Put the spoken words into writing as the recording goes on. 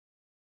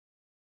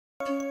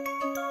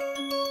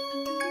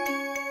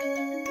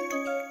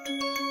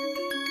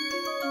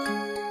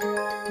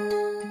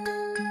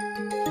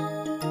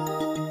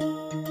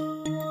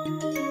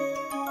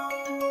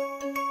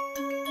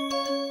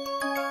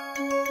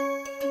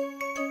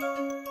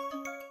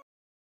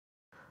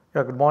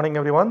Yeah, good morning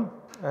everyone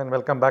and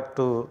welcome back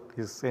to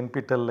this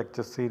NPTEL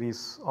lecture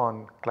series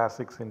on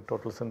classics in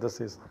total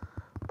synthesis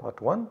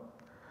part 1.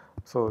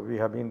 So, we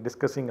have been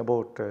discussing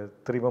about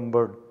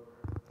 3-membered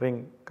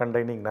ring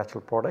containing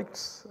natural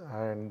products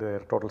and their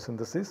total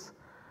synthesis,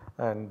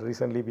 and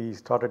recently we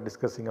started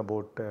discussing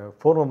about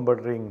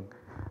 4-membered ring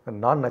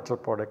non-natural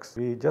products.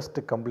 We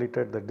just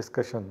completed the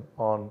discussion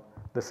on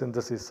the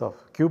synthesis of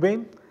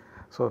cubane.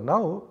 So,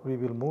 now we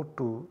will move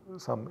to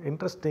some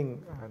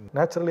interesting and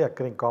naturally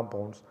occurring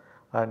compounds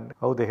and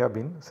how they have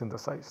been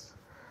synthesized.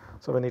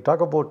 So, when you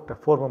talk about a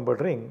 4-membered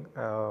ring,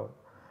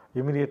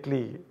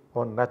 immediately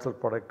one natural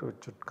product which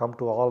should come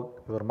to all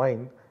your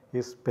mind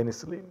is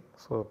penicillin.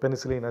 So,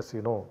 penicillin, as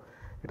you know,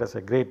 it has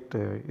a great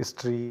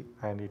history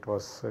and it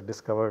was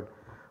discovered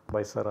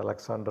by Sir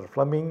Alexander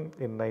Fleming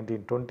in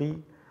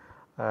 1920,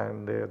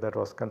 and that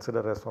was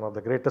considered as one of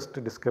the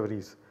greatest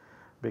discoveries,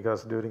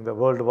 because during the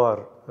World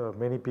War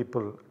many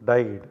people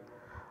died,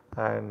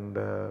 and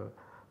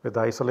with the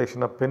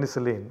isolation of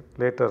penicillin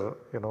later,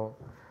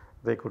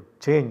 they could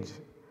change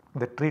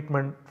the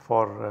treatment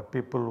for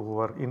people who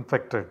were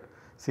infected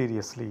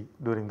seriously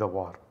during the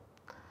war.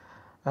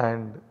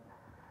 And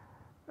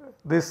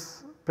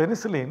this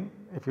penicillin,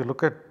 if you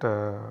look at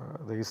the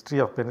history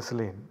of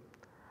penicillin,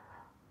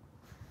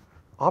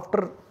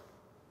 after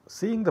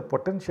seeing the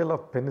potential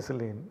of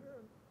penicillin,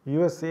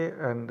 USA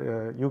and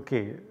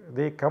UK,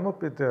 they come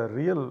up with a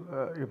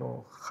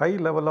real high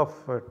level of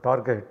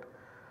target,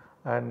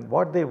 and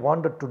what they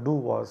wanted to do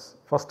was,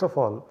 first of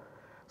all,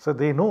 so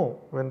they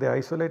know when they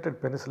isolated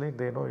penicillin,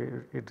 they know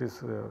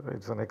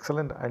it's an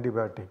excellent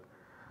antibiotic,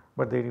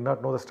 but they did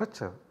not know the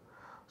structure.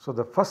 So,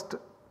 the first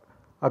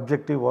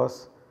objective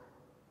was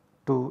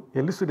to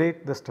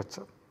elucidate the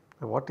structure.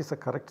 What is the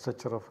correct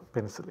structure of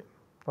penicillin?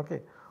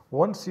 Okay.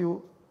 Once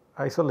you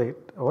isolate,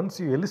 once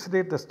you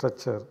elucidate the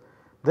structure,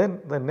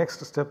 then the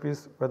next step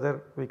is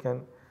whether we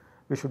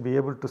should be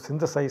able to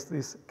synthesize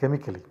this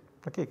chemically.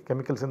 Okay.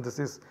 Chemical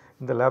synthesis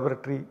in the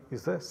laboratory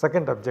is the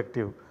second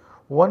objective.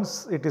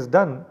 Once it is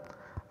done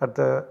at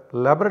the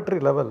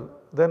laboratory level,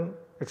 then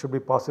it should be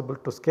possible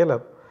to scale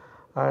up,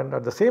 and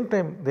at the same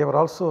time they were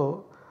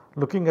also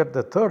looking at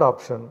the third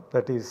option,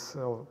 that is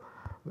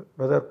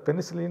whether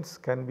penicillins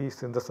can be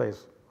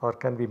synthesized or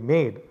can be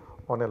made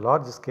on a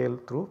large scale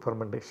through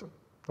fermentation.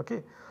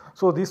 Okay.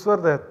 So, these were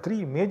the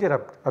three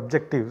major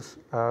objectives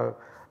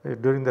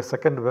during the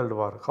Second World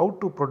War, how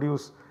to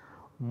produce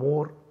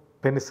more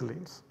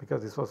penicillins,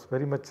 because this was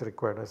very much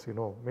required. As you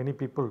know, many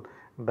people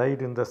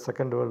died in the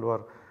Second World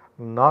War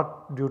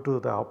not due to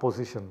the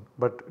opposition,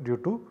 but due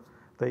to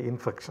the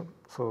infection.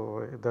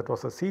 So, that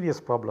was a serious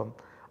problem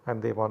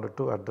and they wanted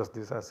to address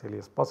this as early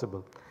as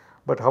possible.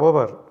 But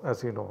however,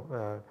 as you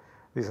know,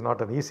 this is not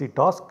an easy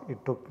task,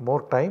 it took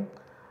more time,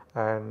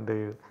 and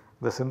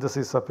the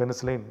synthesis of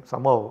penicillin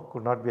somehow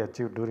could not be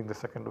achieved during the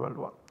Second World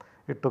War.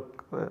 It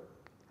took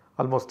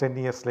almost 10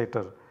 years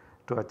later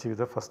to achieve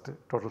the first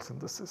total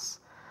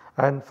synthesis.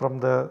 And from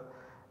the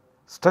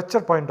structure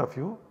point of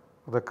view,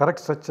 the correct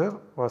structure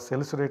was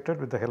elucidated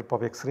with the help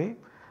of X-ray,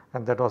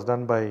 and that was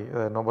done by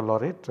Nobel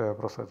laureate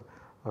Professor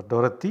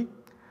Dorothy.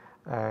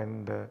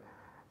 And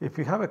if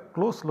you have a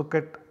close look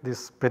at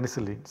these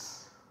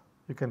penicillins,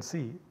 you can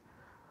see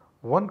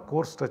one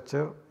core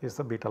structure is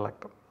the beta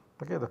lactam,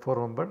 okay, the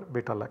 4-membered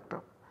beta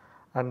lactam,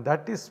 and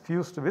that is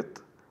fused with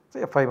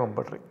say a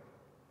 5-membered ring,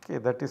 okay,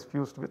 that is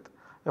fused with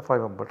a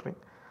 5-membered ring.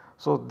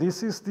 So,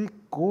 this is the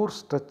core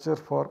structure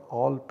for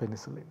all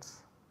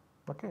penicillins,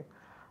 okay.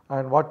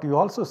 And what you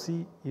also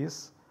see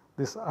is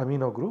this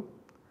amino group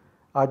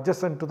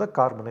adjacent to the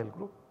carbonyl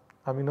group,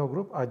 amino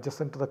group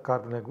adjacent to the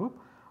carbonyl group,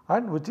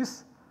 and which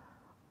is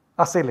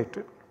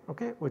acylated,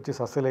 okay, which is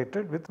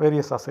acylated with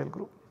various acyl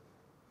group,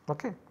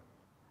 okay.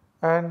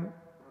 And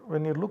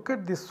when you look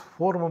at this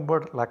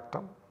 4-membered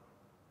lactam,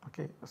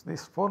 okay,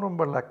 this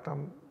 4-membered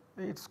lactam,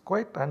 it is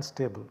quite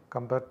unstable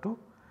compared to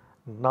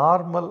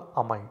normal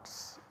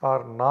amides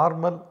or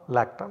normal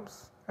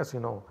lactams. As you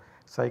know,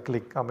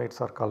 cyclic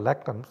amides are called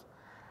lactams,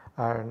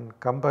 and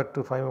compared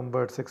to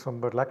 5-membered,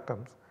 6-membered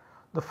lactams,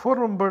 the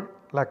 4-membered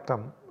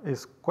lactam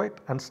is quite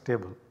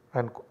unstable,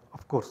 and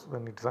of course,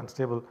 when it is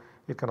unstable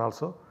it can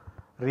also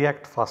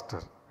react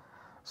faster.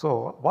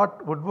 So,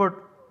 what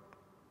Woodward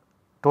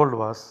told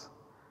was,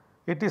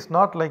 it is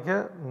not like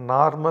a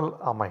normal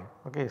amide.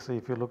 Okay. So,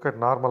 if you look at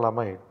normal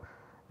amide,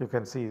 you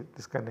can see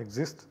this can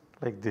exist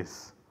like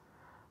this,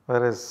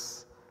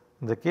 whereas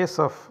in the case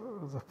of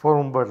the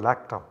 4-membered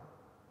lactam,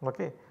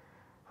 okay,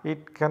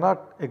 it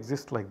cannot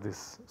exist like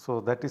this.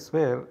 So, that is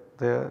where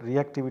the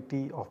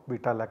reactivity of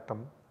beta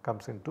lactam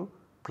comes into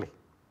play.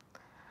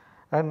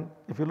 And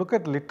if you look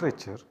at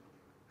literature,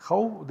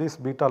 how these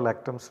beta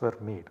lactams were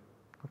made.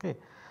 Okay.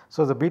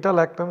 So, the beta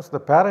lactams, the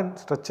parent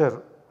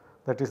structure,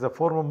 that is the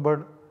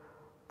 4-membered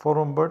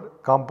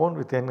compound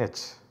with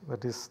NH,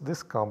 that is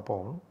this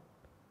compound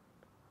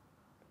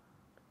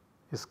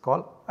is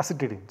called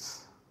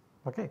acetidines.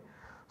 Okay.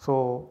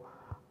 So,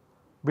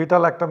 beta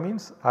lactam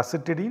means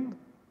acetidine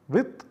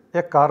with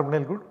a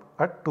carbonyl group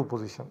at 2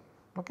 position.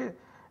 Okay.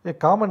 A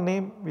common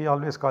name we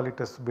always call it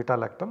as beta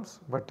lactams,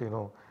 but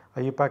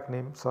IUPAC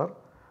names are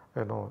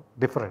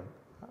different.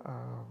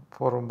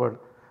 4-membered,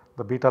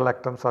 the beta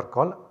lactams are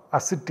called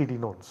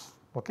acetidinones,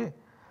 okay,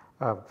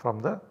 from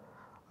the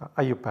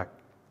IUPAC.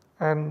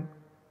 And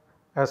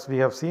as we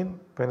have seen,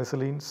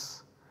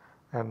 penicillins,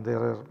 and there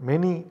are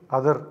many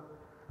other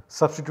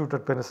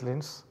substituted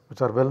penicillins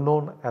which are well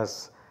known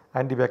as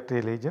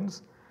antibacterial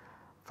agents.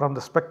 From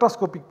the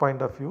spectroscopic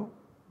point of view,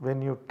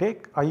 when you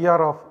take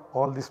IR of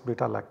all these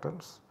beta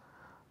lactams,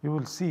 you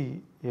will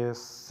see a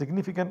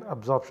significant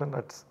absorption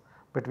at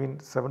between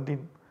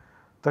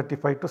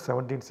 1735 to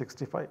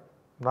 1765.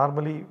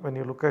 Normally when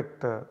you look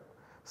at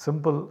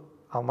simple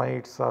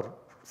amides or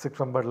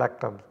 6-membered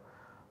lactams,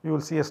 you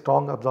will see a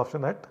strong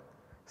absorption at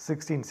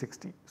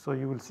 1660. So,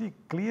 you will see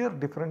clear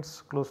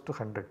difference close to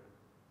 100.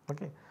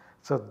 Okay.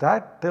 So,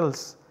 that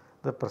tells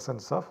the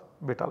presence of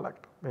beta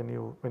lactam.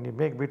 When you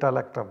make beta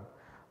lactam,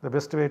 the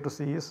best way to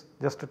see is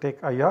just to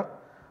take IR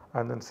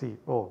and then see,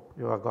 oh,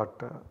 you have got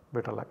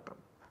beta lactam,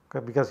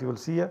 okay, because you will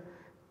see a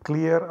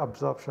clear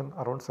absorption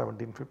around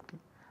 1750.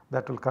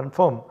 That will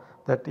confirm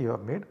that you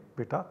have made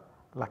beta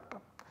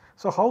lactam.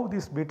 So, how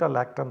these beta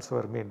lactams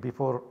were made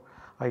before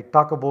I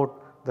talk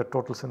about the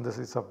total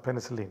synthesis of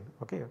penicillin,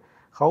 okay,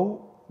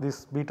 how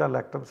these beta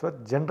lactams were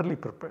generally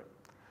prepared.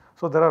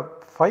 So, there are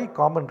 5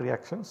 common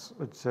reactions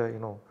which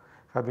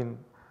have been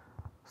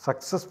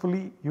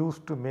successfully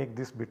used to make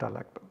these beta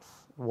lactams.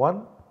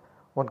 One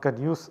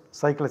can use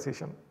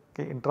cyclization,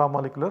 okay,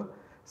 intramolecular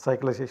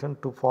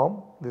cyclization to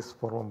form this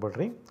 4-membered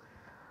ring.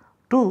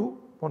 2,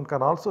 one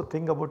can also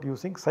think about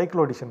using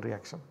cycloaddition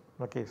reaction.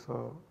 Okay,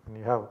 so, when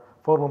you have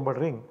 4-membered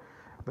ring,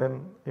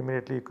 then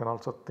immediately you can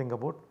also think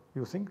about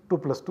using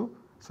 2+2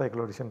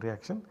 cycloaddition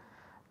reaction.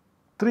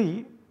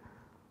 3,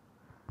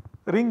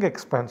 ring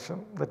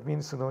expansion, that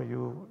means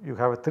you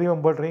have a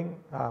 3-membered ring,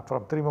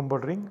 from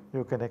 3-membered ring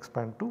you can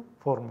expand to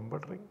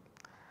 4-membered ring.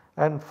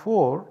 And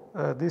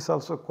 4, this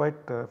also quite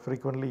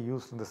frequently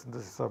used in the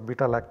synthesis of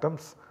beta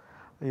lactams,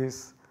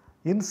 is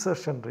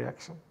insertion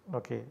reaction.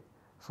 Okay.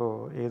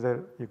 So,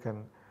 either you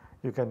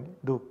can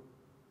do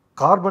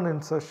carbon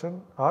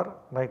insertion or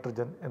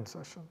nitrogen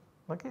insertion.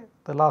 Okay.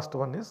 The last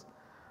one is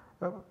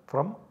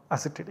from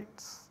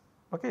acetidines.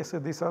 Okay. So,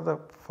 these are the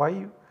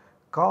 5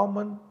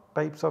 common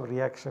types of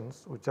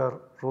reactions which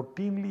are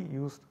routinely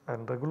used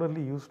and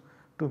regularly used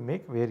to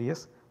make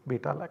various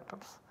beta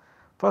lactams.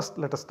 First,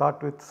 let us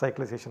start with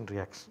cyclization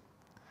reaction.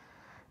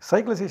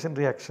 Cyclization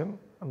reaction,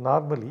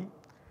 normally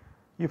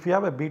if you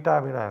have a beta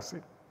amino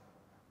acid,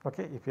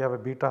 okay, if you have a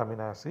beta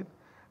amino acid,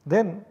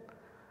 then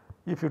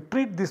if you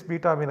treat this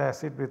beta amino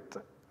acid with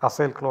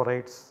acyl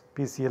chlorides,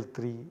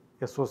 PCl3,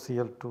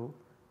 SOCl2,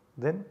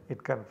 then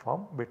it can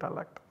form beta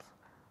lactams.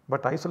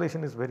 But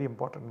isolation is very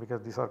important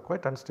because these are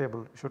quite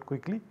unstable. You should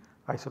quickly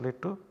isolate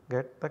to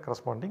get the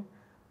corresponding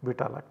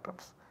beta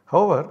lactams.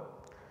 However,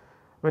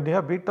 when you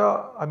have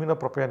beta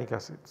aminopropionic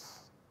acids,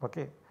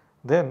 okay,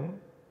 then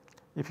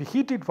if you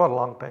heat it for a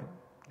long time,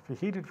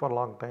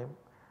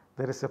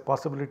 there is a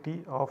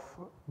possibility of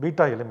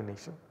beta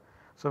elimination.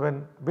 So,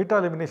 when beta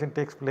elimination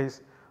takes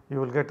place, you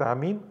will get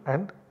amine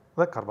and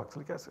the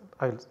carboxylic acid.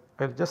 I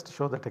will just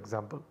show that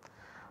example.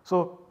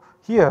 So,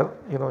 here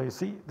you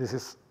see this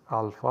is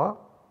alpha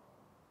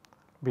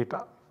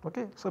beta,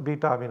 okay. So,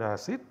 beta amino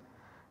acid,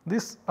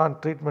 this on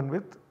treatment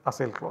with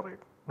acyl chloride,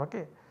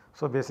 okay.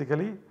 So,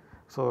 basically,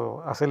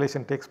 so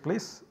acylation takes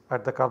place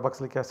at the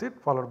carboxylic acid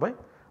followed by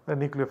the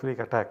nucleophilic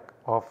attack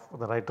of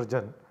the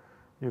nitrogen,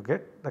 you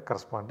get the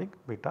corresponding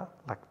beta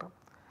lactam.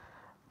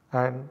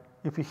 And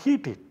if you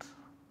heat it,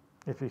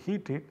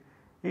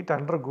 it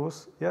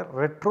undergoes a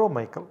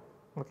retromical,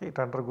 okay, it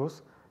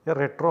undergoes a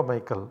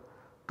retromical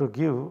to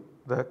give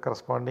the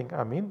corresponding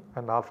amine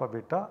and alpha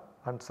beta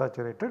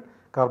unsaturated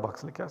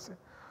carboxylic acid.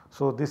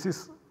 So, this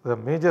is the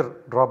major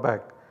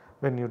drawback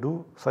when you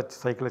do such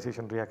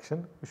cyclization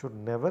reaction, you should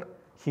never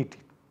heat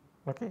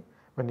it, okay,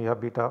 when you have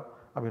beta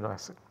amino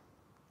acid.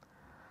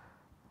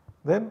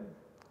 Then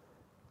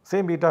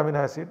same beta amino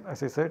acid,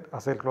 as I said,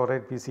 acyl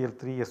chloride,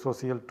 PCl3,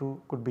 SOCl2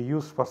 could be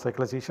used for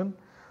cyclization.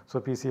 So,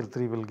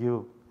 PCl3 will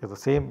give the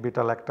same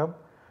beta lactam,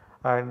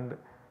 and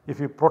if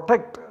you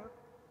protect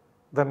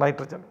the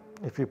nitrogen,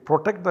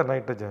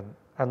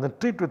 and then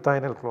treat with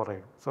thionyl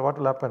chloride. So, what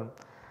will happen?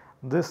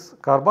 This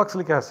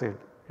carboxylic acid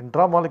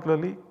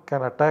intramolecularly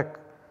can attack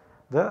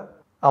the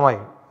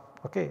amide,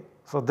 okay.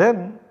 So,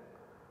 then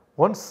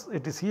once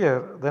it is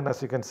here, then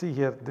as you can see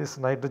here, this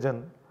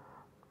nitrogen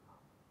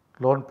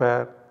lone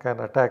pair can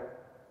attack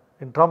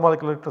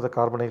intramolecularly to the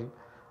carbonyl,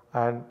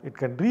 and it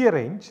can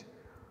rearrange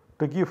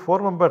to give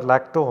 4-membered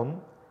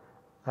lactone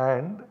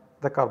and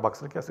the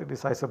carboxylic acid,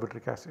 this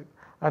isobutyric acid,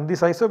 and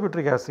this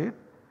isobutyric acid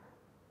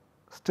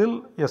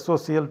still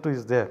SOCl2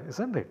 is there, is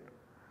not it.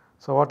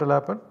 So, what will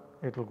happen?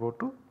 It will go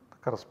to the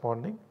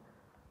corresponding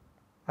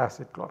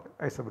acid chloride,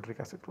 isobutyric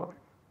acid chloride,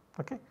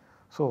 okay.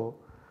 So,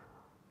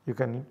 you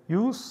can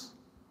use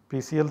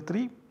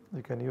PCl3,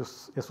 you can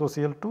use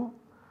SOCl2,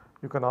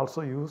 you can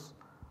also use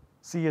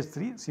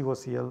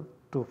CH3COCl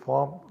to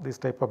form this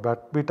type of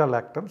beta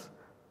lactams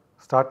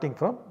starting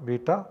from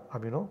beta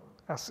amino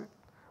acid.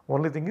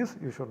 Only thing is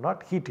you should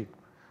not heat it.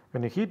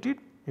 When you heat it,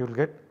 you will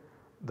get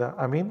the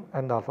amine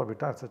and alpha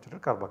beta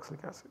unsaturated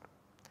carboxylic acid.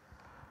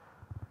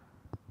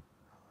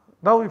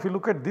 Now if you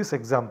look at this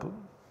example,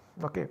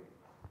 okay,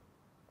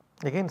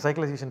 again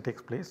cyclization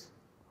takes place,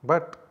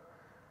 but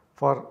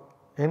for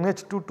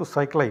NH2 to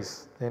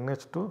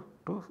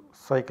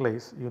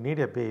cyclize, you need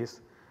a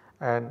base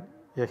and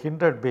a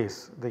hindered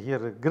base.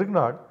 Here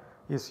Grignard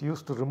is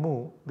used to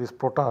remove this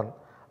proton,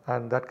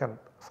 and that can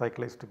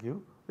cyclize to give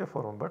a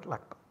 4-membered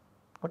lactam.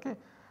 Okay.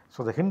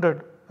 So the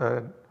hindered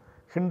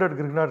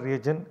Grignard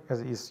reagent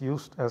is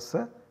used as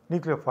a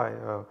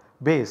nucleophile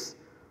base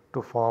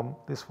to form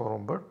this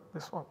 4-membered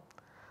this one.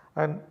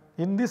 And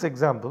in this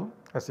example,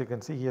 as you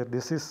can see here,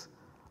 this is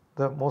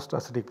the most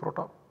acidic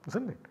proton,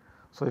 isn't it?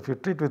 So if you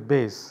treat with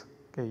base,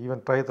 okay,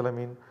 even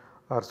triethylamine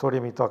or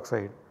sodium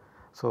ethoxide,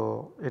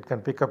 so it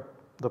can pick up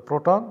the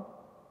proton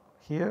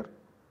here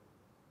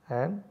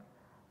and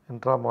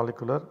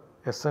intramolecular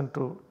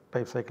SN2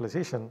 type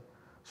cyclization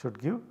should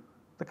give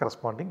the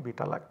corresponding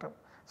beta lactam.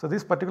 So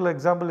this particular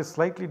example is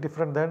slightly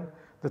different than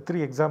the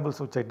 3 examples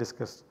which I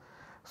discussed.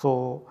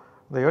 So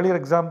the earlier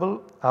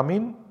example,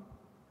 amine,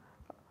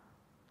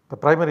 the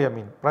primary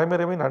amine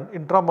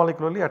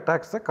intramolecularly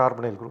attacks the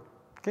carbonyl group,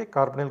 okay,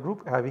 carbonyl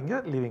group having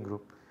a leaving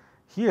group.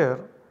 Here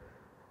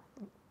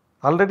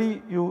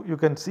already you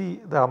can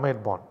see the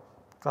amide bond.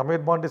 The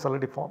amide bond is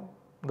already formed.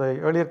 The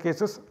earlier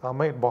cases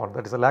amide bond,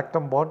 that is a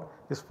lactam bond,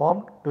 is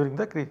formed during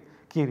the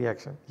key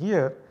reaction.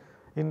 Here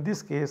in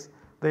this case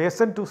the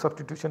SN2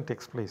 substitution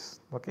takes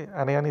place, okay,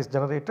 anion is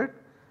generated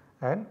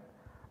and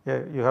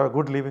you have a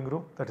good leaving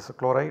group, that is a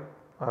chloride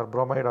or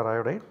bromide or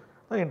iodide.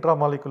 The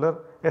intramolecular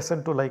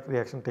SN2 like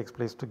reaction takes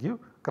place to give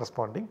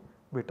corresponding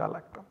beta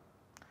lactam.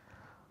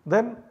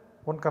 Then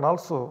one can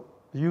also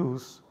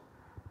use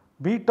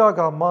beta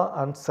gamma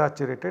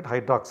unsaturated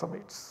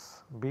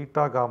hydroxamides.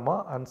 Beta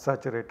gamma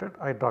unsaturated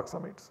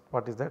hydroxamides.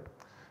 What is that?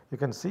 You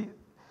can see.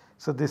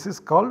 So this is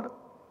called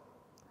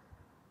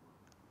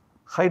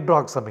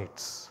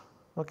hydroxamides.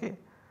 Okay.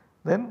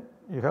 Then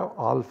you have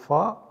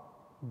alpha,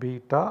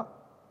 beta,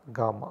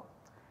 gamma.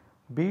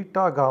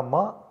 Beta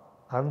gamma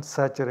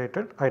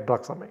unsaturated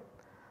hydroxamide.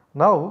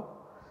 Now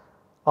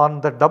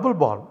on the double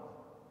bond,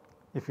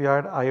 if you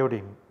add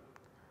iodine,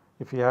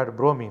 if you add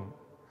bromine,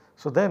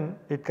 so then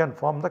it can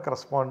form the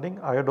corresponding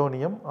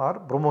iodonium or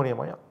bromonium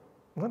ion.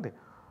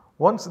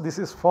 Once this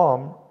is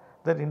formed,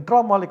 then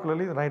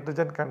intramolecularly the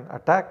nitrogen can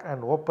attack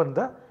and open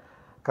the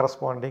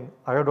corresponding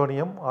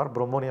iodonium or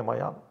bromonium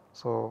ion.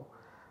 So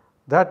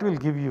that will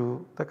give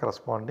you the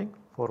corresponding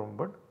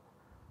 4-membered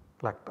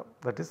lactam,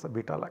 that is the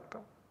beta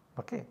lactam.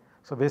 Okay.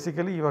 So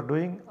basically you are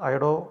doing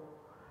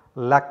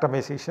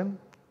iodo-lactamization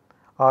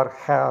or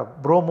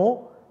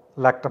bromo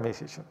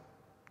lactamization.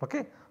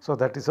 Okay. So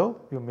that is how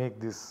you make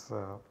this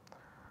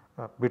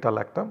beta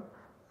lactam,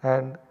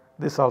 and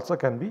this also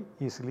can be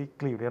easily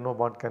cleaved, NO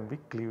bond can be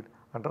cleaved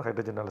under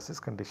hydrogenolysis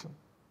condition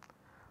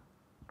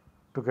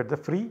to get the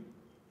free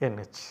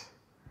NH.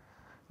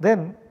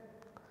 Then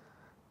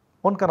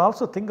one can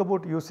also think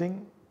about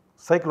using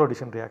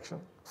cycloaddition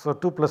reaction. So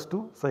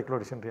 2+2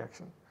 cycloaddition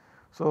reaction.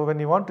 So when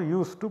you want to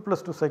use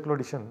 2+2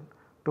 cycloaddition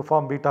to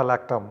form beta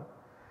lactam,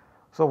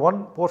 so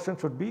one portion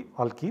should be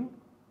alkene,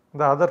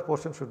 the other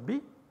portion should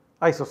be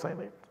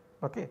isocyanate.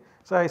 Okay.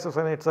 So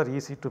isocyanates are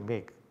easy to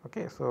make.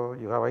 Okay. So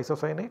you have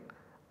isocyanate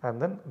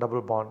and then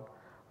double bond.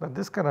 Then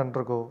this can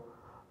undergo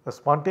a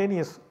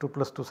spontaneous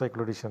 2+2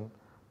 cycloaddition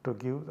to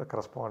give the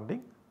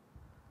corresponding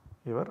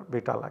your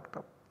beta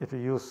lactam. If you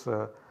use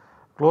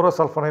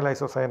chlorosulfonyl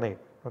isocyanate,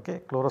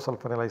 okay,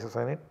 chlorosulfonyl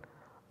isocyanate,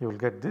 you will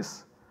get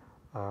this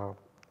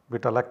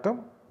beta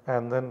lactam,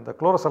 and then the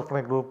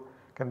chlorosulfonate group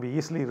can be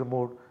easily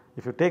removed.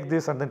 If you take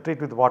this and then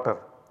treat with water,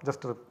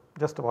 just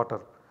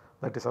water,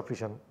 that is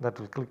sufficient, that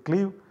will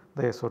cleave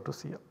the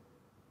SO2Cl.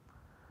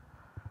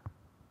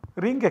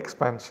 Ring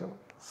expansion.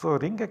 So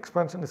ring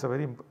expansion is a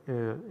very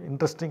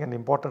interesting and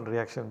important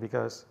reaction,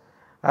 because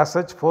as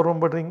such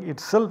 4-membered ring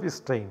itself is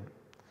strained,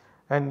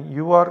 and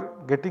you are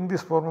getting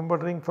this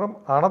 4-membered ring from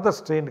another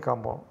strained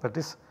compound, that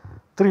is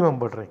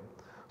 3-membered ring.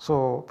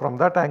 So from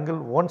that angle,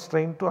 one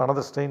strain to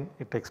another strain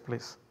it takes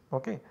place.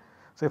 Okay.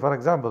 So for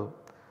example,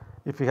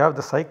 if you have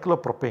the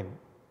cyclopropane,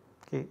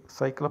 okay,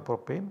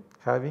 cyclopropane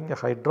having a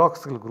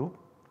hydroxyl group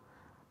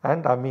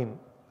and amine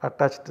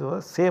attached to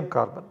the same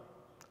carbon,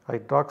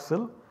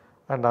 hydroxyl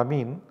and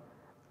amine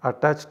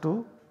attached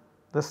to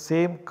the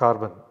same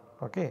carbon.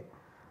 Okay.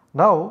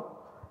 Now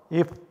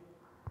if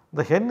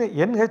the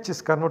NH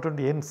is converted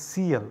to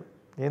NCl,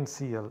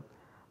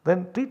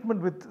 then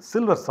treatment with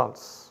silver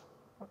salts,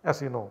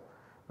 as you know,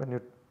 when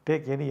you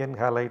take any N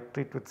halide,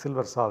 treat with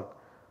silver salt,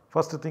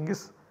 first thing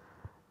is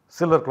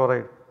silver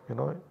chloride, it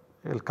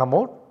will come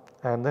out,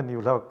 and then you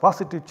will have a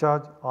positive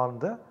charge on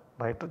the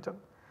nitrogen.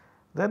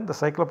 Then the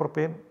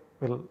cyclopropane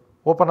will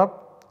open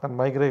up and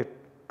migrate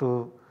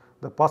to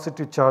the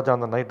positive charge on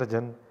the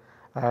nitrogen,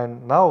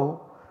 and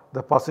now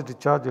the positive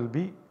charge will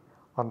be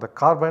on the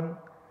carbon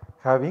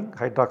having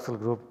hydroxyl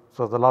group.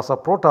 So the loss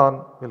of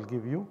proton will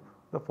give you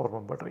the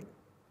 4-membered ring.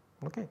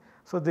 Okay.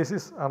 So this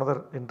is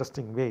another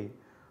interesting way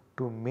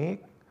to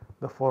make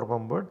the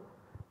 4-membered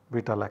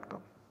beta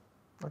lactam.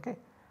 Okay.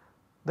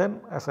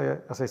 Then as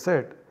I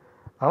said,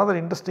 another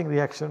interesting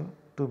reaction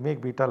to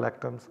make beta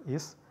lactams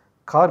is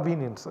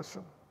carbene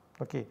insertion.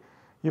 Okay.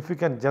 If you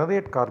can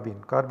generate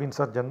carbines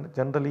are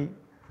generally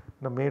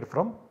made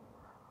from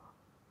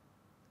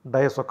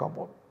diazo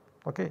compound.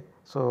 Okay.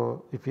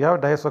 So, if you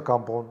have diazo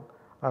compound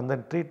and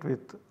then treat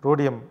with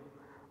rhodium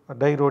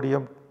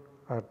dirhodium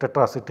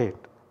tetraacetate.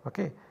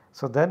 Okay.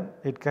 So, then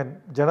it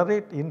can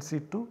generate in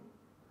situ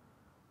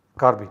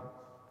carbene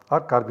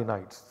or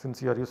carbenoids.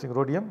 Since you are using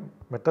rhodium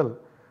metal,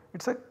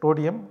 it is a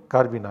rhodium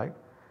carbenoid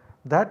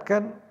that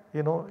can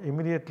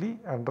immediately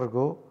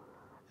undergo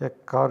a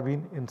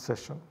carbene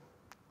insertion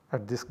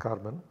at this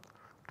carbon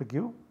to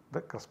give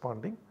the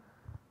corresponding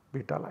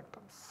beta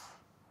lactams.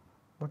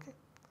 Okay.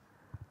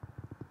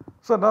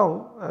 So,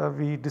 now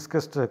we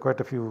discussed quite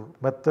a few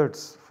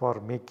methods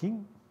for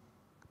making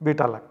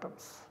beta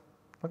lactams.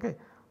 Okay.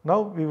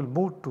 Now, we will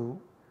move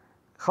to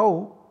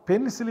how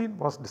penicillin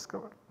was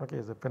discovered. Okay.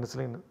 The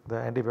penicillin, the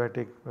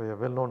antibiotic, a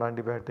well known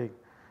antibiotic,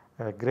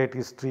 a great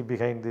history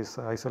behind this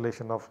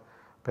isolation of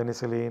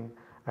penicillin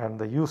and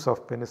the use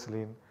of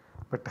penicillin,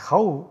 but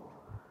how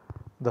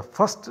the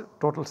first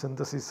total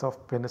synthesis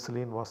of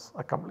penicillin was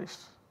accomplished.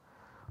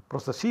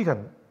 Professor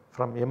Sheehan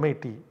from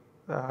MIT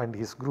and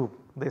his group,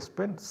 they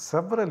spent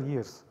several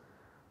years,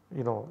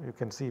 you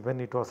can see when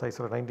it was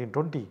isolated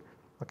 1920.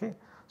 Okay.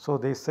 So,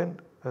 they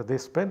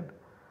spent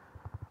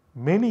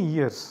many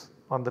years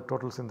on the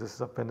total synthesis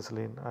of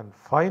penicillin, and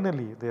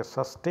finally their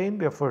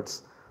sustained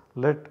efforts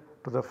led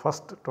to the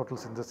first total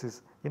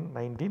synthesis in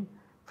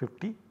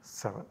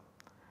 1957.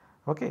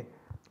 Okay.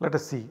 Let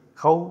us see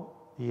how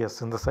he has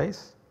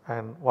synthesized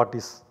and what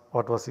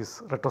was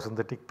his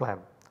retrosynthetic plan.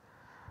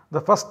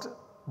 The first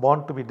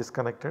bond to be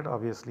disconnected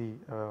obviously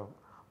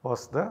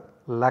was the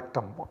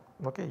lactam bond.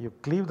 Okay. You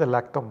cleave the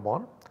lactam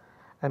bond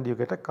and you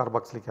get a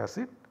carboxylic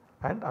acid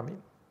and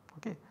amine.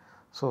 Okay.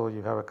 So,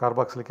 you have a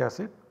carboxylic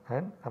acid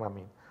and an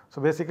amine.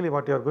 So, basically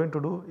what you are going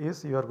to do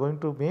is you are going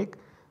to make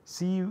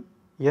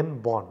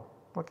CN bond.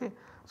 Okay.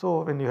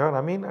 So, when you have an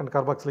amine and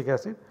carboxylic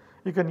acid,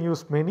 you can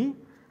use many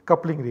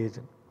coupling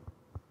reagent.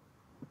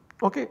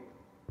 Okay.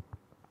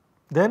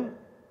 Then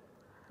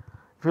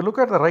if you look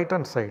at the right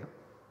hand side,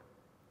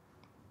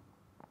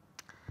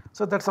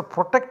 so that is a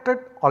protected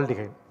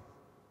aldehyde,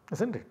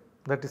 is not it?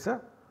 That is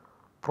a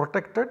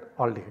protected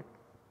aldehyde.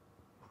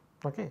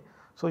 Okay.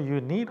 So,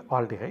 you need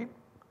aldehyde,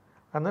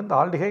 and then the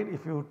aldehyde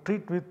if you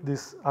treat with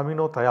this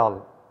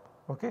aminothiol,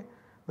 okay,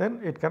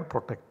 then it can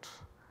protect.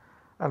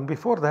 And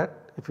before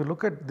that, if you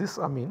look at this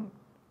amine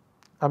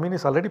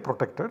is already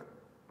protected,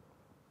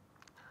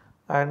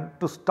 and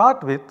to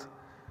start with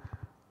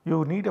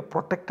you need a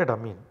protected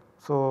amine.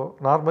 So,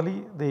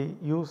 normally they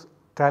use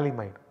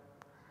phthalimide,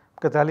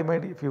 because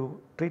phthalimide if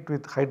you treat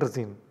with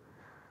hydrazine,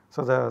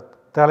 so the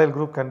phthalyl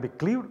group can be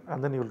cleaved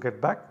and then you will get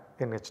back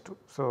NH2.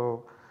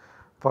 So,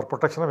 for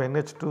protection of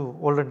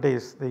NH2 olden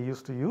days they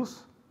used to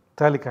use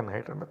phthalic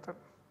anhydride method.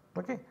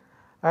 Okay.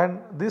 And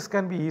this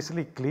can be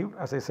easily cleaved,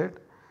 as I said,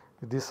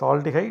 this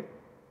aldehyde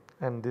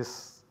and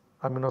this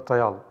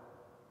aminothiol.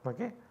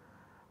 Okay.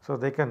 So,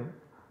 this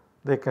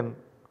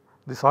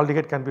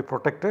aldehyde can be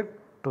protected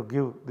to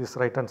give this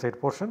right hand side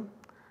portion,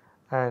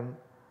 and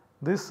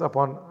this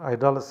upon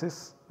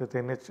hydrolysis with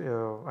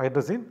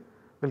hydrazine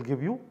will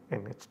give you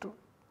NH2.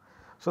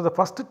 So, the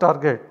first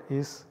target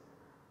is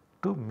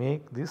to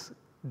make this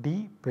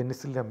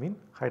D-penicillamine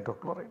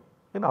hydrochloride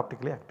in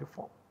optically active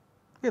form.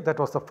 Okay, that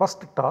was the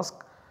first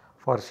task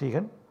for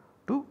Sheehan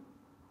to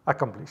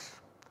accomplish.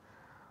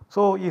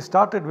 So, he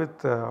started with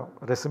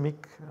racemic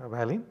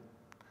valine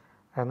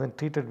and then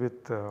treated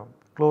with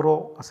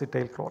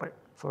chloroacetyl chloride.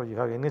 So, you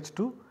have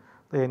NH2,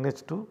 the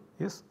NH2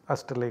 is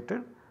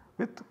acetylated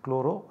with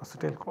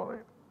chloroacetyl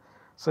chloride.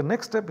 So,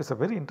 next step is a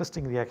very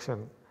interesting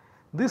reaction.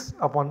 This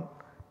upon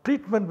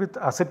treatment with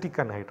acetic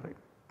anhydride,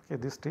 okay,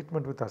 this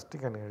treatment with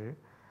acetic anhydride,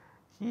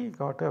 he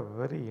got a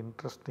very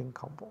interesting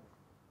compound.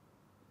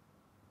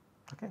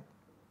 Okay.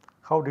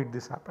 How did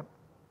this happen?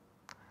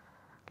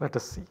 Let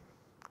us see.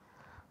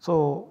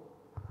 So,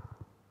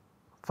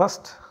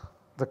 first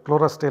the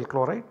chloroacetyl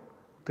chloride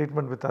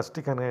treatment with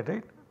acetic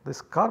anhydride,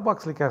 this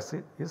carboxylic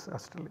acid is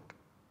acetylated.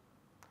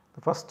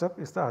 The first step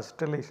is the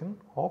acetylation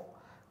of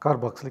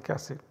carboxylic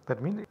acid,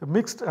 that means a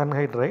mixed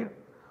anhydride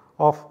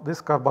of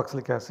this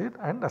carboxylic acid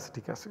and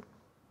acetic acid.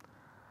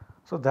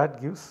 So,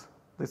 that gives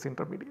this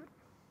intermediate.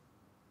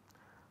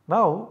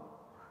 Now,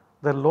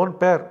 the lone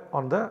pair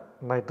on the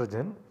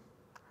nitrogen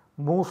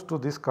moves to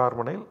this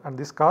carbonyl, and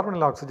this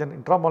carbonyl oxygen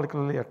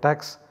intramolecularly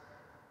attacks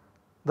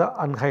the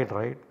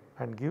anhydride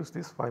and gives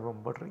this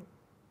 5-membered ring.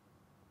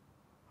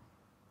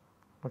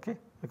 Okay.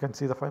 You can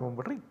see the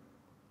 5-membered ring.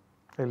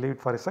 I will leave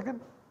it for a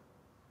second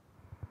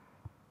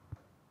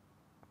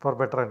for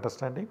better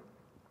understanding.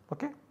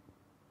 Okay.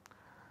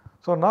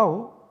 So,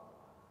 now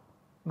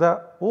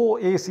the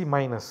OAC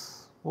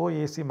minus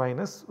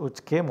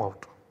which came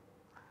out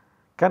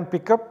can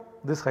pick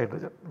up this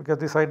hydrogen, because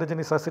this hydrogen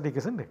is acidic,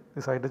 is not it?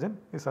 This hydrogen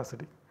is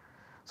acidic.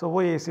 So,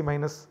 OAC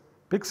minus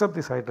picks up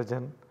this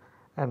hydrogen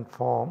and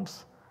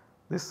forms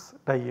this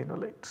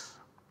dienolate.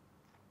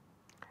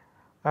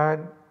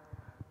 and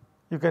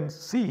you can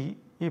see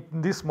if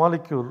in this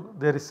molecule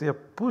there is a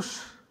push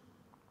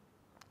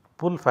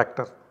pull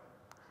factor.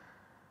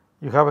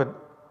 You have a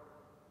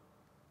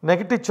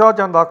negative charge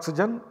on the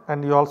oxygen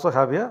and you also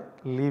have a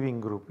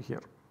leaving group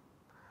here.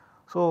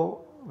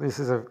 So, this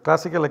is a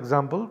classical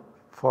example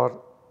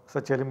for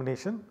such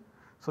elimination.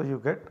 So,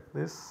 you get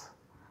this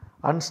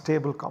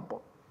unstable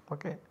compound.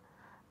 Okay.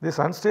 This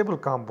unstable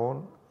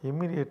compound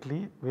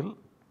immediately will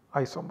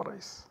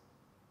isomerize.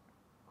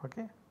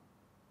 Okay.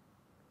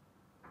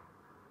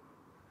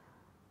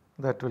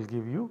 That will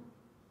give you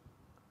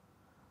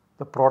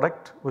the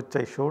product which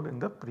I showed in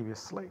the previous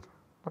slide.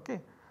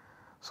 Okay.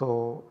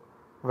 So,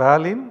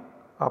 valine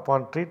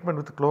upon treatment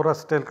with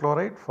chloroacetyl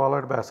chloride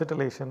followed by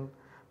acetylation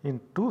in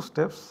 2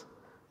 steps,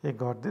 you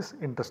got this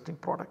interesting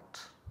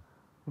product.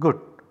 Good.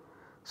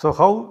 So,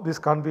 how this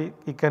can be,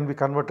 it can be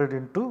converted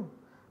into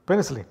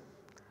penicillin.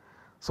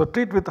 So,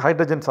 treat with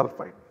hydrogen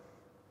sulfide.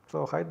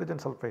 So, hydrogen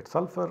sulfide,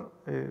 sulfur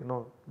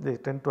they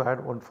tend to add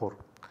 1,4.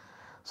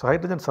 So,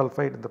 hydrogen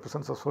sulfide in the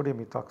presence of sodium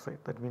methoxide,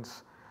 that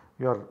means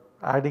you are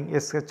adding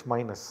SH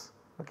minus.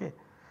 Okay.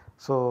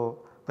 So,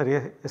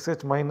 the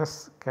SH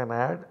minus can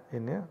add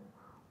in a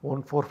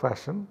 1,4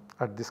 fashion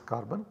at this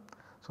carbon.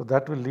 So,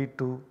 that will lead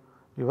to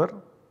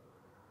your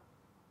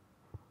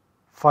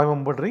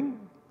 5-membered ring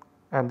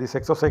and this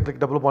exocyclic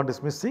double bond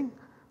is missing,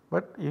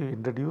 but you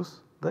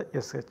introduce the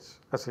SH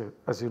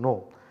as you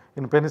know.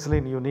 In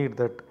penicillin you need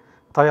that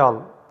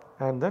thiol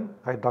and then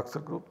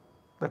hydroxyl group,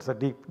 that is a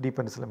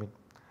D-penicillamine.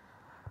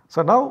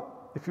 So, now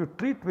if you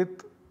treat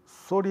with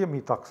sodium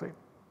methoxide,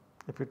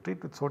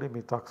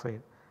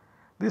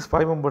 this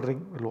 5-membered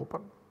ring will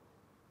open.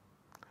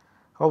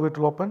 How it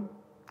will open?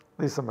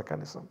 This is a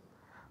mechanism.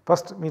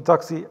 First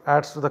methoxy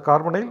adds to the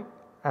carbonyl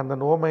and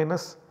then O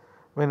minus,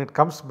 when it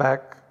comes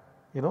back,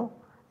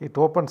 it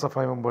opens a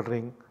 5-membered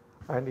ring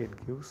and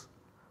it gives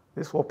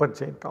this open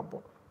chain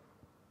compound.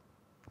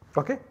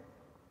 Okay.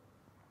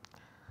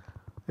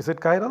 Is it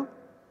chiral?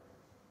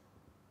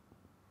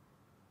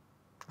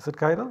 Is it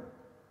chiral?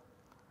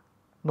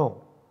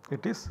 No,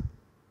 it is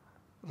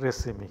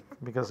racemic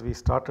because we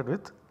started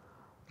with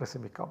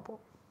racemic compound.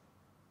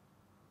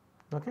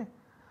 Okay.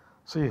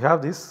 So, you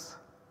have this,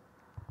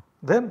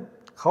 then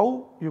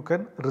how you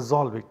can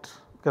resolve it,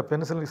 because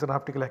penicillin is an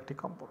optically active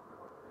compound,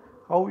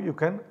 how you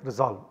can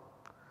resolve.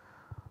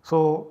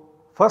 So,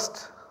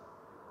 first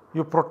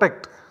you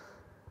protect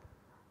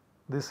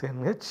this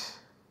NH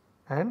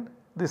and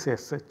this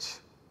SH,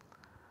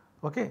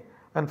 okay.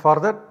 And for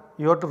that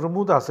you have to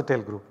remove the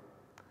acetyl group.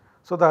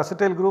 So, the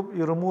acetyl group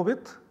you remove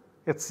with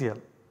HCl.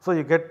 So,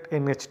 you get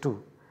NH2.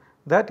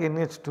 That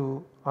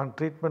NH2 on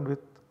treatment with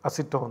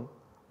acetone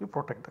you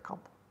protect the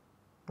compound,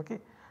 okay.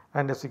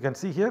 And as you can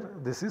see here,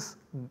 this is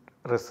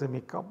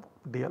racemic compound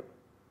DL,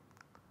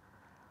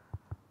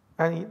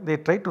 and they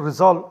tried to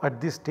resolve at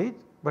this stage,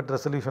 but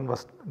resolution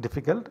was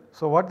difficult.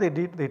 So, what they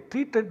did, they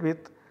treated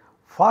with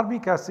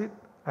formic acid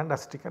and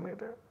acetic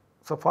anhydride.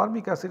 So,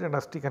 formic acid and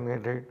acetic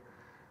anhydride,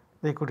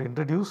 they could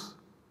introduce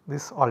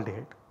this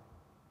aldehyde.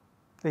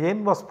 The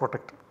N was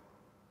protected.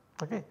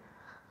 Okay.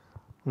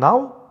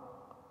 Now,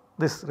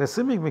 this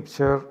racemic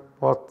mixture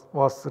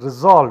was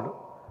resolved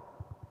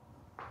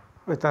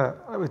with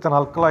an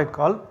alkaloid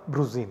called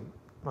brucine.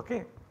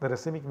 Okay. The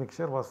racemic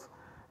mixture was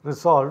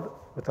resolved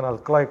with an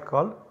alkaloid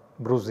called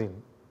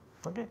brucine.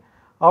 Okay.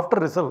 After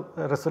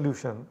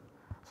resolution,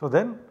 so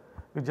then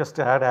you just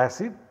add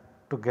acid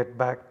to get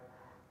back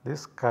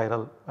this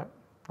chiral.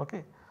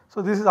 Okay.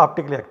 So, this is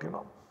optically active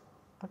now.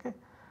 Okay.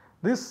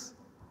 This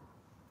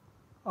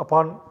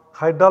upon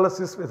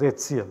hydrolysis with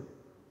HCl.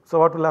 So,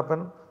 what will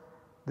happen?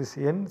 This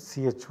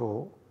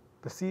NCHO,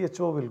 the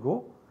CHO will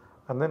go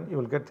and then you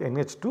will get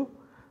NH2.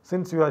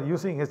 Since you are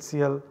using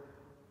HCl,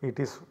 it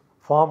is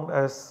formed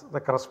as the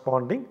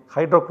corresponding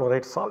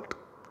hydrochloride salt,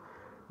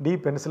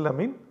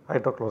 D-penicillamine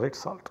hydrochloride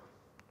salt.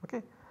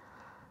 Okay.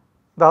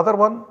 The other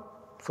one,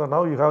 so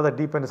now you have the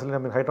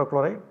D-penicillamine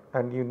hydrochloride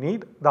and you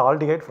need the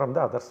aldehyde from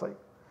the other side.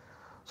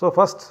 So,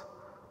 first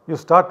you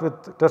start with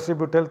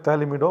tetributylth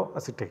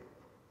thaliamidoacetate.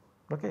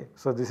 Okay.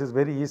 So, this is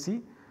very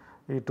easy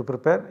to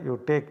prepare. You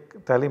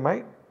take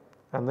thalamide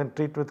and then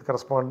treat with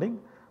corresponding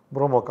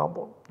bromo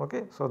compound.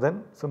 Okay. So,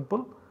 then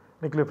simple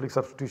nucleophilic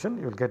substitution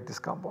you will get this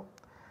compound.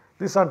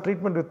 This on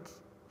treatment with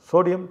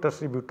sodium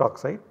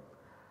tetrabutoxide,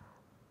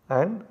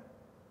 and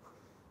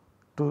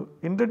to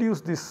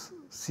introduce this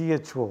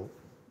CHO,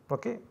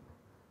 okay,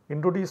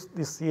 introduce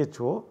this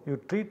CHO, you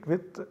treat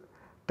with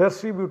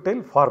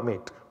tetrabutyl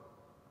formate,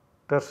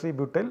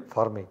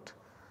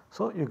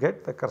 So, you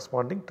get the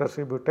corresponding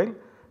tetrabutyl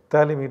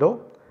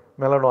thaliamido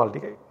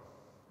melanoaldehyde.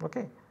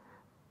 Okay.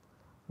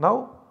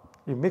 Now,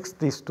 you mix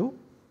these two,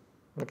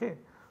 okay,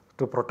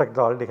 to protect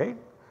the aldehyde.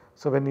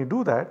 So, when you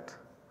do that,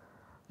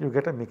 you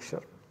get a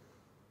mixture.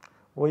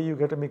 Why you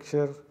get a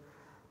mixture?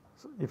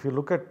 If you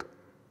look at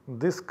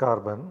this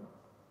carbon,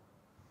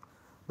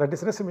 that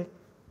is racemic,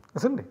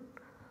 is not it?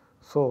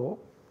 So,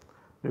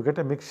 you get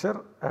a mixture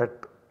at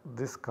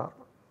this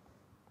carbon.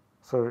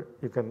 So,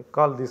 you can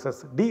call this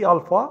as D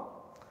alpha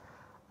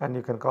and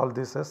you can call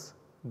this as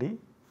D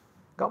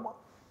gamma.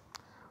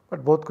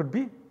 but both could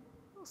be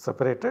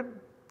separated.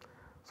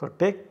 So,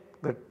 take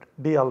the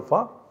D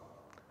alpha,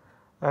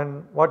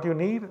 and what you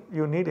need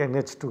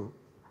NH2,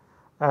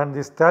 and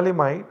this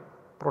phthalimide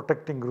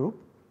protecting group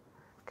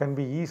can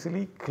be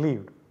easily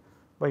cleaved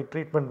by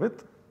treating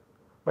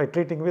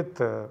with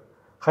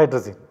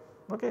hydrazine.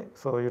 Okay.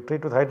 So, you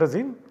treat with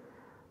hydrazine,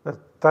 the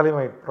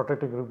phthalimide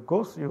protecting group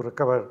goes, you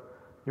recover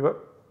your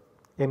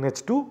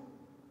NH2.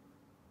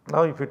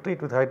 Now, if you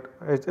treat with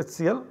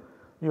HCl,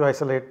 you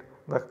isolate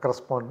the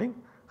corresponding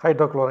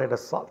hydrochloride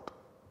as salt.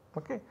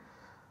 Okay.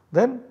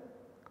 Then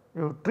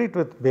you treat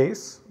with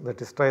base,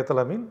 that is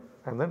triethylamine,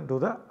 and then do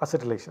the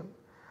acetylation.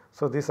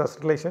 So, this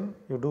acetylation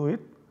you do it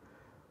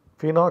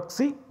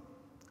phenoxy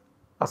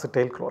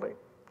acetyl chloride,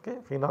 okay,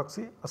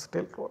 phenoxy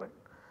acetyl chloride.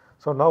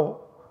 So,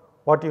 now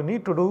what you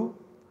need to do,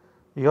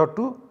 you have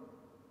to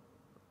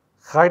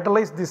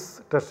hydrolyze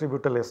this tertiary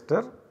butyl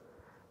ester,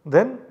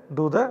 then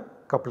do the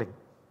coupling.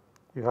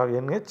 You have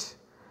NH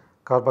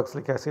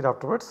carboxylic acid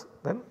afterwards,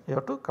 then you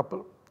have to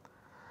couple.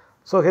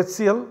 So,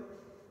 HCl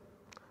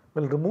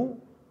will remove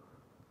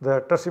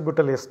the tertiary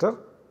butyl ester,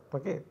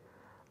 okay,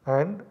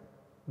 and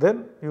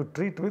then you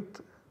treat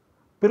with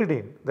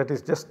pyridine, that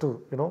is just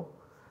to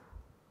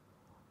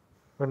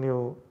when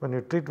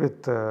you treat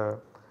with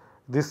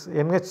this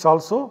NH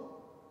also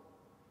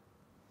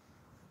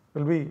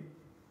will be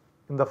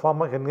in the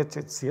form of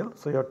NHCl.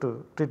 So, you have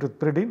to treat with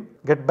pyridine,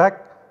 get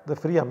back the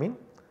free amine.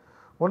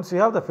 Once you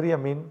have the free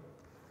amine,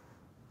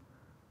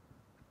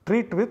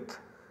 treat with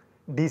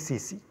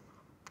DCC.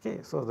 Okay.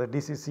 So, the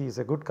DCC is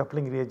a good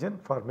coupling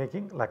reagent for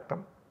making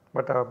lactam,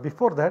 but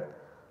before that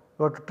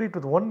you have to treat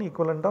with one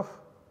equivalent of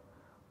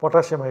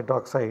potassium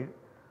hydroxide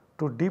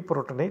to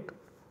deprotonate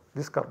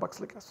this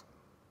carboxylic acid.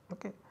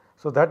 Okay.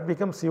 So, that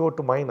becomes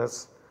CO2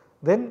 minus,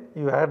 then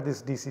you add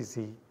this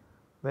DCC,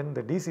 then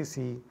the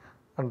DCC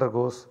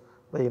undergoes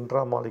the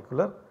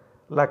intramolecular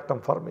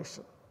lactam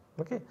formation.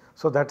 Okay.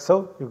 So, that is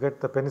how you get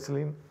the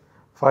penicillin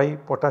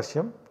 5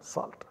 potassium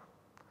salt.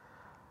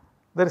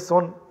 There is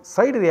one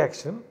side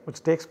reaction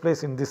which takes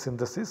place in this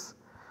synthesis.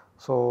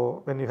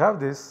 So, when you have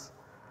this,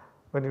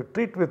 when you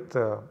treat with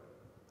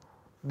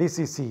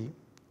DCC,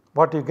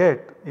 what you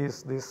get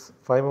is this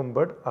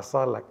 5-membered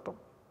aza-lactam.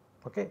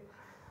 Okay.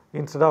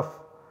 Instead of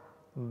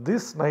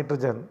this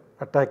nitrogen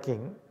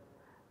attacking,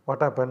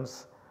 what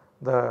happens,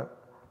 the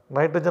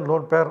nitrogen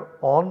lone pair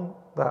on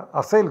the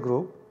acyl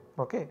group,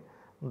 okay,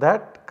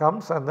 that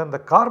comes and then the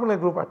carbonyl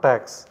group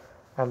attacks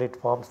and it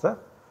forms the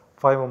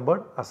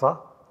 5-membered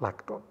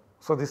aza-lactone.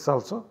 So, this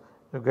also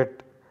you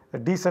get a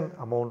decent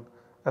amount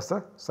as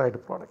a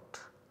side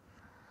product.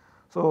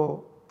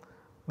 So,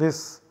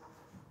 this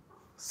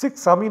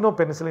 6-amino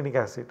penicillinic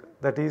acid,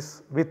 that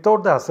is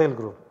without the acyl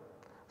group.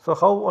 So,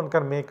 how one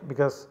can make,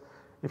 because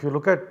if you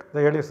look at the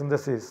earlier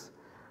synthesis,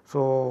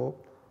 so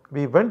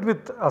we went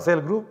with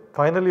acyl group,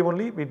 finally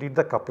only we did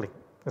the coupling,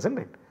 is not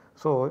it.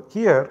 So,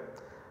 here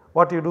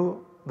what you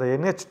do, the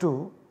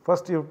NH2,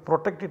 first you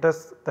protect it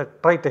as the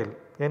trityl,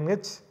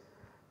 NH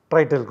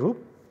trityl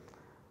group,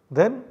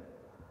 then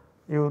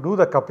you do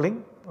the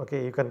coupling,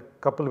 okay, you can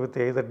couple with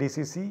either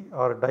DCC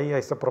or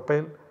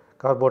diisopropyl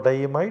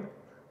carbodiamide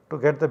to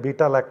get the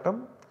beta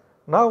lactam.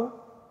 Now,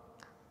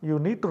 you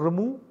need to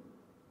remove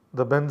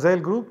the benzyl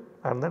group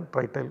and then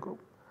trityl group.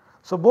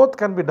 So, both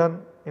can be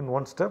done in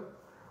one step,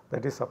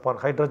 that is upon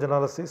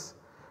hydrogenolysis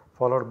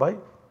followed by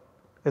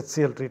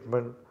HCl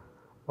treatment,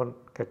 one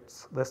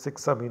gets the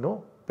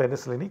 6-amino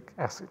penicillinic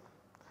acid.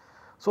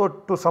 So,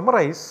 to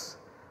summarize,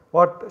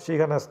 what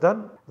Sheehan has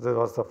done, this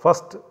was the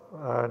first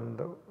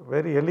and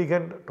very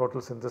elegant total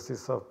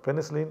synthesis of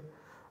penicillin,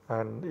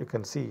 and you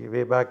can see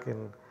way back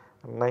in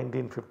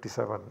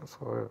 1957.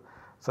 So,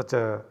 such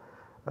a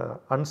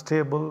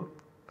unstable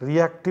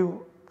reactive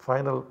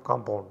final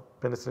compound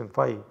penicillin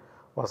 5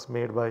 was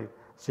made by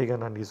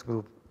Sheehan and his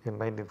group in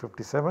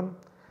 1957,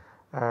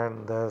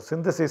 and the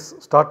synthesis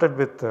started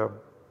with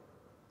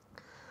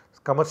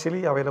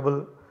commercially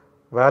available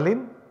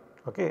valine,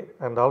 okay,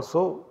 and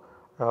also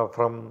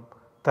from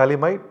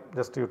phthalimide,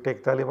 just you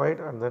take phthalimide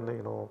and then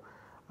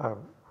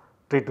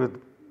treat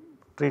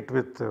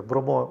with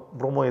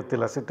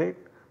bromoethyl acetate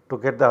to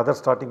get the other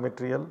starting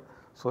material.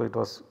 So, it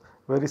was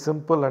very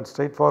simple and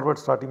straightforward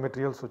starting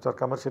materials which are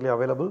commercially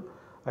available,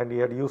 and he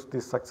had used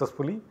this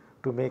successfully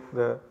to make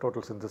the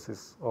total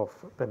synthesis of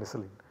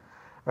penicillin.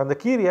 And the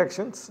key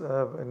reactions,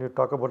 when you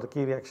talk about the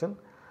key reaction,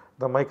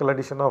 the Michael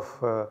addition of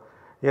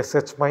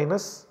SH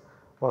minus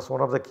was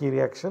one of the key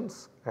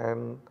reactions,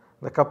 and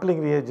the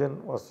coupling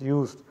reagent was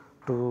used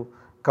to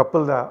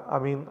couple the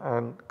amine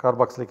and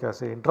carboxylic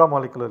acid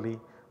intramolecularly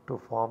to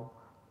form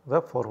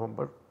the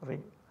 4-membered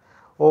ring.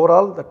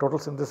 Overall, the total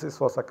synthesis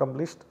was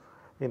accomplished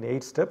in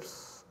 8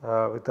 steps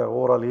with an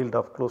overall yield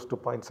of close to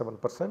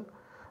 0.7%.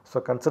 So,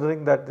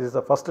 considering that this is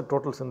the first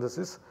total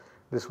synthesis,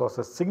 this was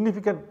a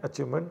significant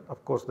achievement.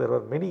 Of course, there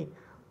were many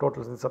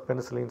total synthesis of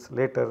penicillins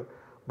later,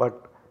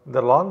 but in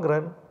the long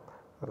run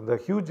the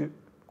huge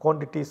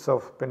quantities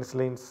of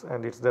penicillins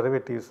and its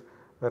derivatives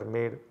were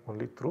made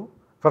only through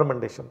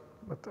fermentation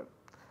method.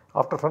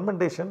 After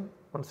fermentation,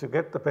 once you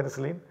get the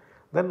penicillin,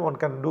 then one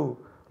can do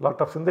lot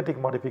of synthetic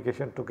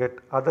modification to get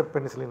other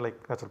penicillin like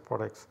natural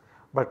products,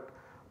 but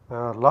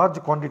large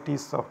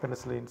quantities of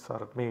penicillins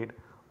are made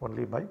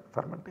only by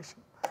fermentation.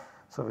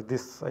 So, with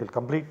this I will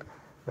complete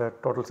the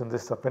total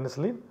synthesis of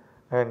penicillin,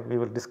 and we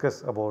will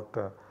discuss about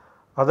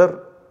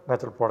other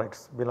natural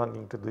products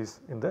belonging to this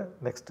in the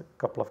next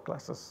couple of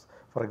classes.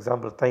 For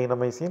example,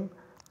 thiamycin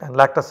and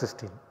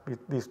lactocystine,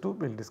 these two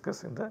we will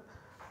discuss in the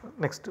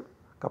next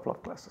couple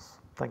of classes.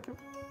 Thank you.